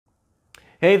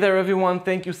Hey there everyone,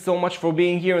 thank you so much for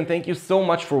being here and thank you so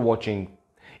much for watching.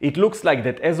 It looks like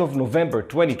that as of November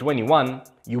 2021,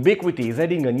 Ubiquiti is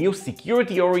adding a new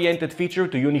security-oriented feature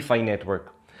to Unifi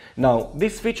network. Now,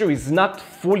 this feature is not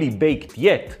fully baked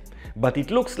yet, but it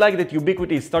looks like that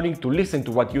Ubiquiti is starting to listen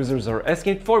to what users are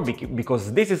asking for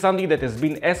because this is something that has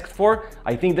been asked for,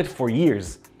 I think that for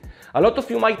years. A lot of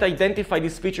you might identify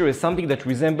this feature as something that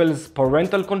resembles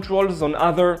parental controls on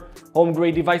other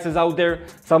home-grade devices out there.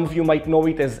 Some of you might know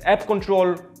it as app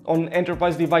control on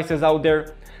enterprise devices out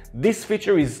there. This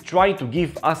feature is trying to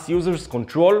give us users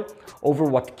control over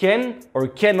what can or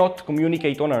cannot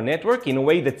communicate on our network in a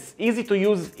way that's easy to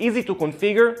use, easy to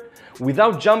configure,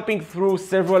 without jumping through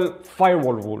several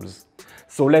firewall rules.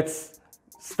 So let's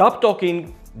stop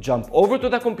talking, jump over to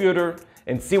the computer,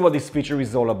 and see what this feature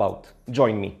is all about.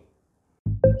 Join me.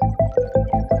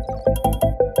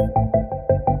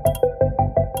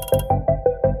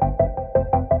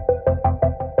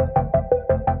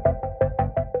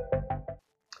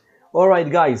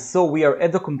 Alright guys, so we are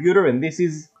at the computer and this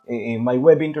is my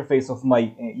web interface of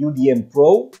my UDM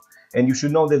Pro, and you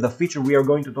should know that the feature we are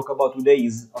going to talk about today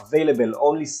is available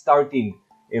only starting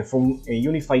from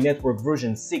Unifi Network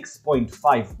version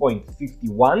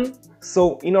 6.5.51.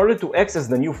 So in order to access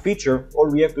the new feature, all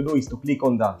we have to do is to click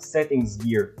on the settings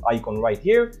gear icon right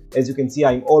here. As you can see,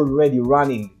 I'm already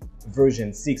running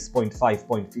version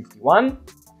 6.5.51.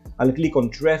 I'll click on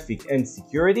traffic and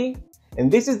security. And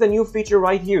this is the new feature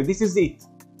right here. This is it,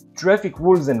 traffic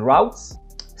rules and routes.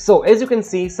 So as you can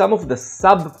see, some of the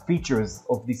sub features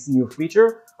of this new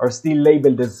feature are still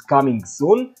labeled as coming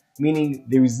soon, meaning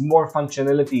there is more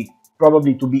functionality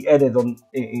probably to be added on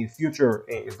future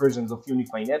versions of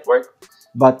Unifi Network.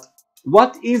 But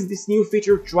what is this new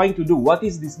feature trying to do? What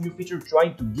is this new feature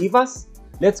trying to give us?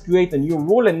 Let's create a new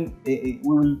rule and we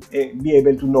will be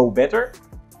able to know better.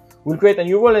 We'll create a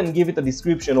new rule and give it a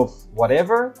description of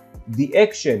whatever. The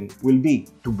action will be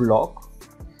to block.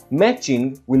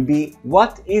 Matching will be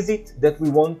what is it that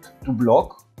we want to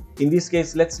block. In this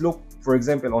case, let's look, for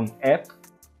example, on app.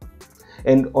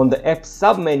 And on the app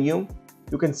submenu,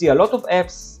 you can see a lot of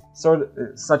apps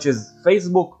such as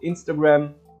Facebook,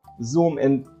 Instagram, Zoom,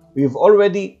 and we've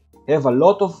already have a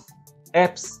lot of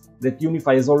apps that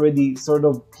Unifi has already sort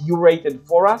of curated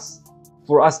for us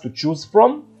to choose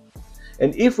from.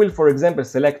 And if we'll, for example,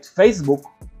 select Facebook,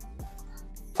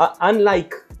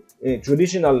 unlike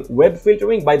traditional web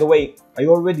filtering, by the way, I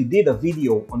already did a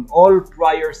video on all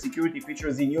prior security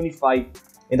features in Unifi,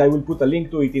 and I will put a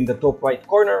link to it in the top right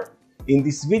corner. In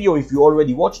this video, if you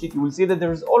already watched it, you will see that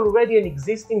there is already an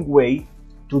existing way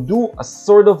to do a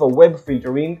sort of a web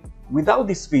filtering without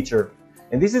this feature.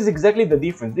 And this is exactly the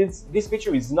difference. This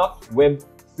feature is not web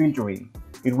filtering.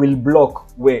 It will block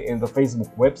in the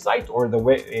Facebook website or the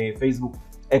Facebook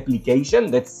application,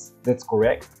 that's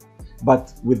correct.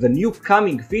 But with the new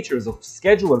coming features of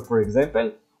schedule, for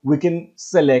example, we can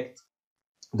select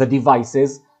the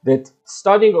devices that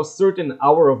starting a certain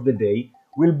hour of the day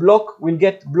will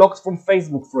get blocked from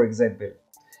Facebook, for example.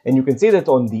 And you can see that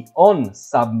on the on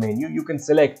sub-menu, you can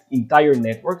select entire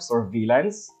networks or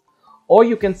VLANs, or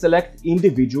you can select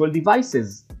individual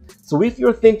devices. So if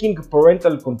you're thinking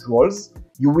parental controls,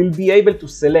 you will be able to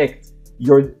select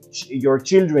your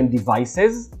children's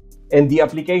devices and the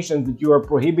applications that you are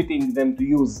prohibiting them to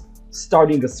use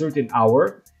starting a certain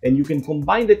hour, and you can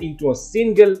combine that into a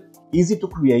single, easy to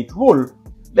create rule.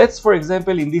 Let's, for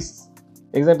example, in this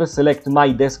example, select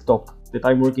my desktop that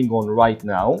I'm working on right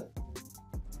now.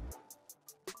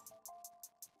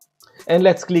 And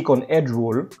let's click on Add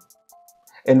Rule.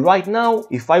 And right now,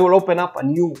 if I will open up a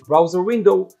new browser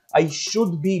window, I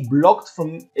should be blocked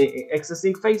from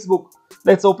accessing Facebook.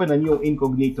 Let's open a new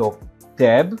incognito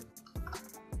tab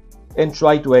and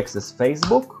try to access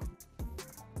Facebook.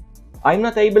 I'm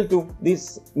not able to.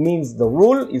 This means the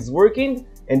rule is working,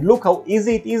 and look how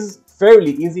easy it is,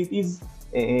 fairly easy it is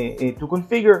to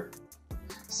configure.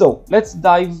 So let's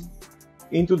dive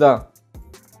into the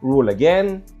rule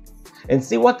again and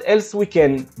see what else we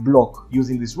can block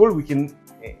using this rule. We can,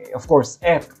 of course,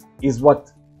 app is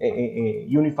what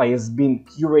Unifi has been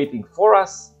curating for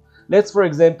us. Let's, for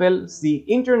example, see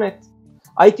internet.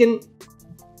 I can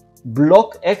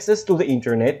block access to the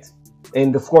internet,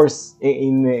 and of course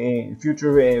in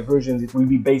future versions it will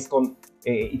be based on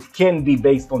it can be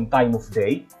based on time of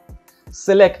day.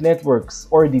 Select networks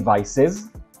or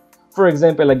devices. For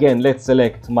example, again, let's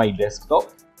select my desktop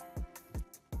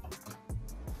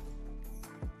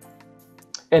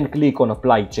and click on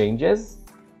apply changes.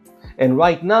 And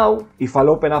right now, if I'll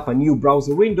open up a new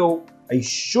browser window, I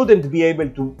shouldn't be able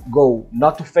to go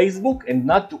not to Facebook and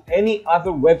not to any other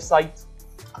website.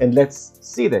 And let's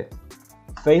see that.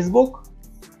 Facebook,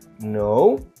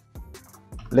 No.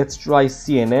 Let's try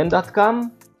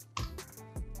CNN.com.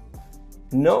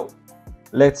 No.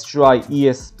 Let's try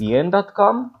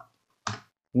ESPN.com.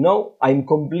 No, I'm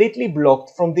completely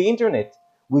blocked from the internet,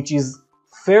 which is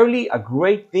fairly a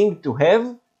great thing to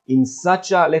have in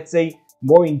such a, let's say,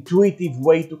 more intuitive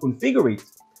way to configure it.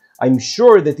 I'm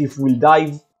sure that if we'll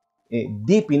dive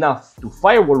deep enough to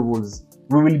firewall rules,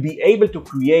 we will be able to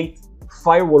create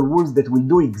firewall rules that will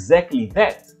do exactly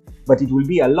that. But it will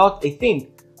be a lot, I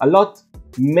think, a lot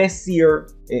messier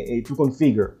to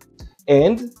configure.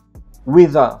 And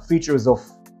with features of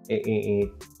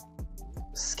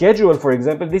schedule, for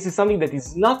example, this is something that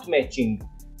is not matching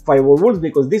firewall rules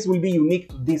because this will be unique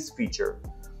to this feature.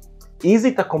 Is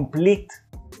it a complete,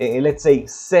 let's say,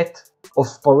 set of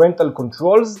parental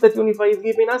controls that Unifi is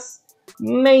giving us?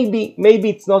 Maybe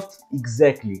it's not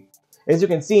exactly. As you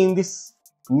can see in this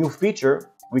new feature,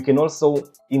 we can also,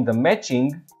 in the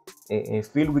matching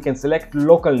field, we can select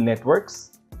local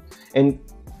networks. And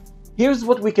here's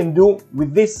what we can do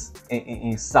with this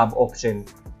sub option.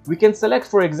 We can select,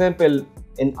 for example,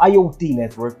 an IoT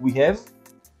network we have,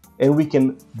 and we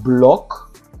can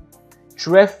block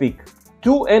traffic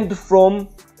to and from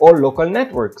all local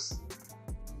networks.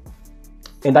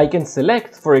 And I can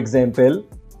select, for example,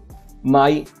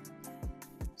 my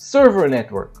server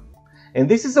network. And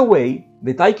this is a way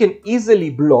that I can easily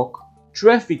block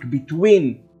traffic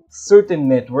between certain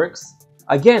networks,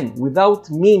 again, without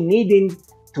me needing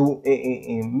to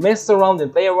mess around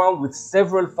and play around with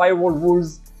several firewall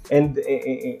rules. And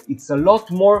it's a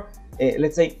lot more,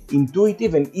 let's say,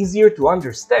 intuitive and easier to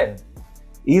understand.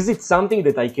 Is it something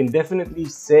that I can definitely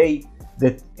say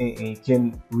that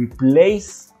can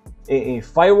replace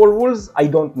firewall rules? I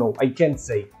don't know. I can't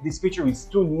say. This feature is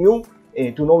too new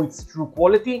to know its true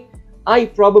quality. I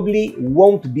probably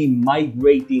won't be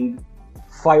migrating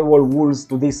firewall rules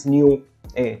to this new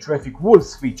traffic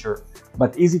rules feature.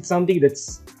 But is it something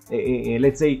that's,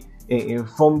 let's say,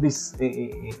 from this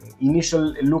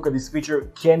initial look at this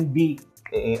feature can be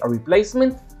a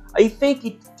replacement? I think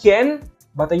it can,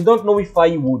 but I don't know if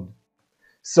I would.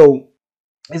 So,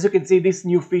 as you can see, this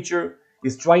new feature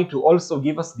is trying to also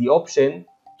give us the option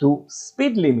to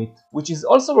speed limit, which is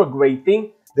also a great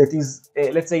thing that is,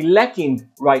 let's say, lacking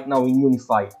right now in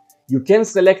Unifi. You can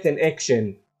select an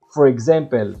action, for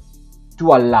example, to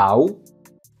allow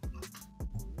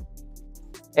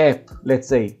app, let's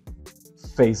say,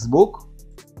 Facebook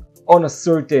on a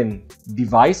certain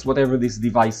device, whatever this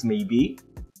device may be.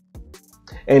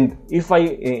 And if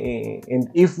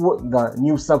the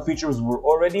new sub features were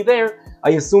already there,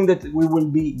 I assume that we will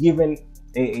be given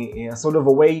a sort of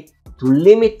a way to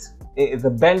limit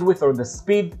the bandwidth or the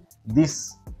speed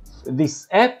this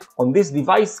app on this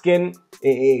device can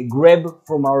grab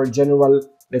from our general,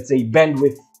 let's say,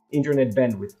 bandwidth, internet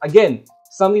bandwidth. Again,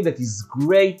 something that is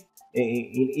great.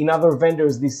 In other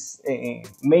vendors, this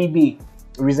may be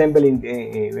resembling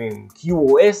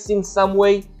QoS in some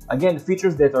way. Again,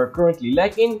 features that are currently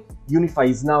lacking. Unifi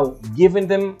is now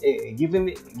giving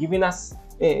us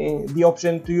the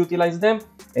option to utilize them,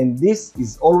 and this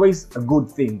is always a good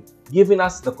thing. Giving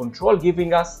us the control,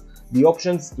 giving us the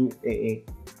options to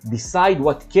decide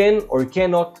what can or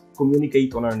cannot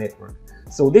communicate on our network.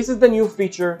 So this is the new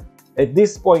feature. At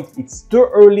this point, it's too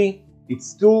early.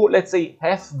 It's too, let's say,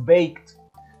 half-baked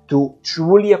to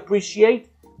truly appreciate,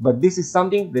 but this is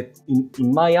something that,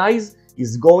 in my eyes,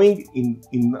 is going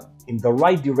in the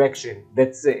right direction.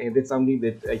 That's something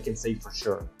that I can say for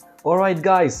sure. Alright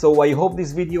guys, so I hope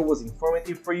this video was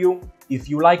informative for you. If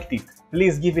you liked it,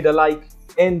 please give it a like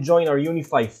and join our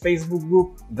Unifi Facebook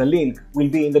group. The link will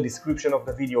be in the description of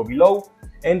the video below.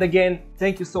 And again,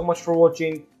 thank you so much for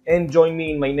watching and join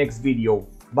me in my next video.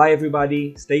 Bye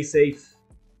everybody, stay safe.